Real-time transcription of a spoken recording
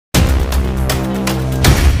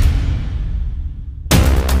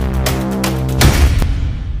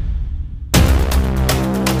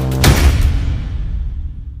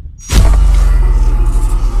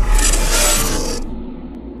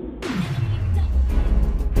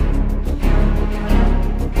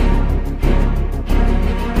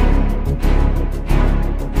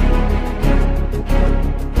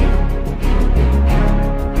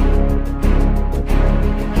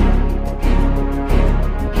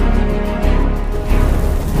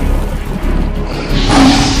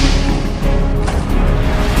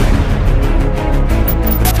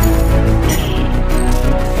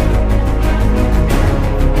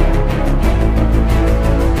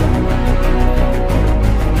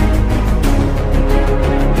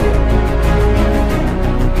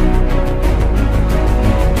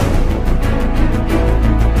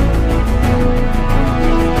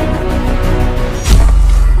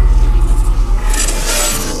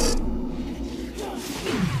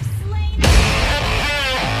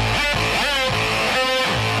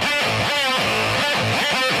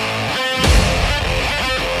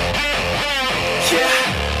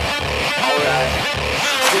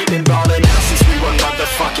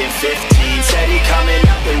15, steady coming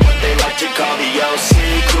up in what they like to call the OC.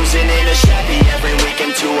 Cruising in a Chevy every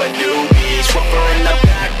weekend to a new beach. Woofer in the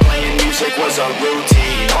back playing music was a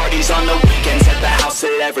routine. Parties on the weekends at the house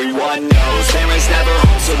that everyone knows. Parents never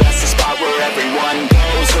home, so that's the spot where everyone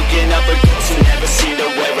goes. Hooking up with girls who never seem to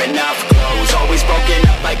wear enough clothes. Always broken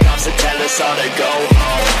up by cops that tell us all to go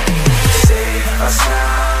home. Save us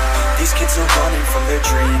now. These kids are running from their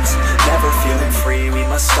dreams, never feeling free. We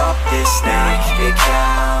must stop this now, it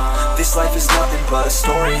count. This life is nothing but a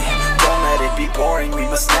story. Don't let it be boring, we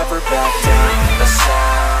must never back down. The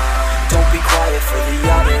sound, don't be quiet for the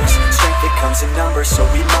others. Strength that comes in numbers, so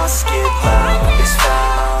we must get loud. It's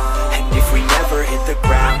found, and if we never hit the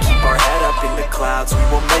ground, keep our head up in the clouds, we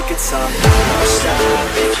will make it somehow. Don't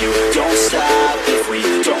stop if you don't stop. If we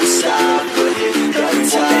don't stop, we'll hit the top.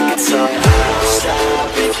 We'll make it somehow. Don't stop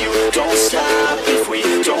if you don't stop. If we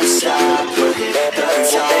don't stop, we'll hit the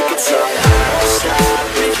top. We'll make it somehow. Don't stop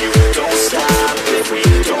if you don't stop. If we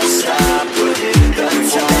don't stop, we'll hit the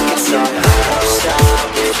top. We'll make it somehow. Don't stop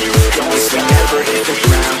if you don't stop. If we never hit the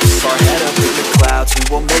ground, keep our head up in the clouds, we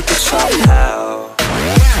will make it somehow.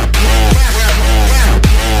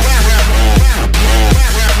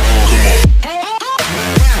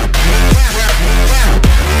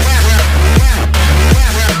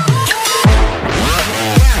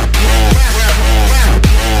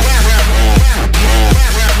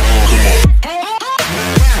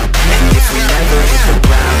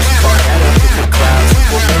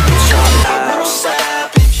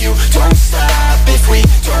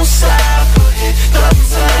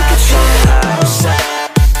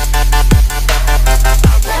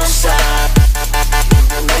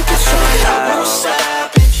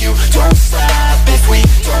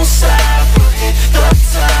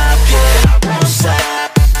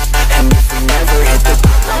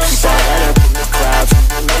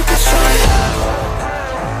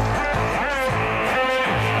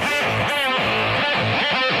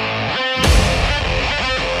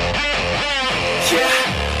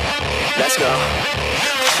 Let's go.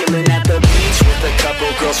 Chilling at the beach with a couple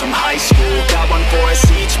girls from high school. Got one for us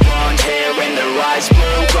each, blonde hair and their eyes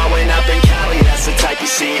blue. Growing up in Cali, that's the type you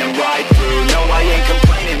see and ride through. No, I ain't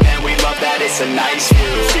complaining, man, we love that, it's a nice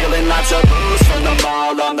view. Feeling lots of booze from the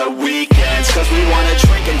mall on the weekends, cause we wanna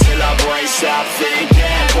drink until our brains stop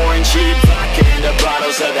thinking. Pouring cheap vodka into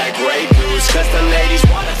bottles of that Grey Goose, cause the ladies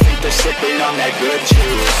wanna think they're sipping on that good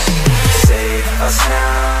juice. Save us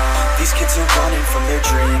now. These kids are running from their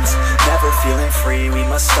dreams, never feeling free. We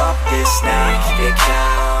must stop this now, it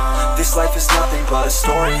count. This life is nothing but a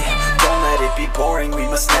story. Don't let it be boring, we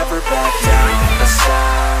must never back down. The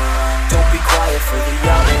sound, don't be quiet for the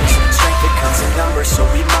others. Strength that comes in numbers, so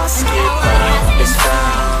we must get loud. It's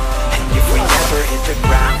found, and if we never hit the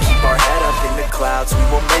ground, keep our head up in the clouds, we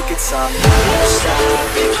will make it somehow. Don't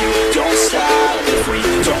stop if you don't stop. If we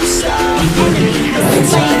don't stop, we'll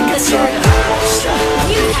make it somehow. Don't stop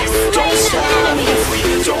if you don't stop. If we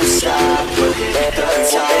don't stop, we'll hit the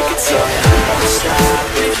top. We'll make it somehow. Don't stop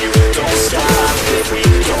if you don't stop. If we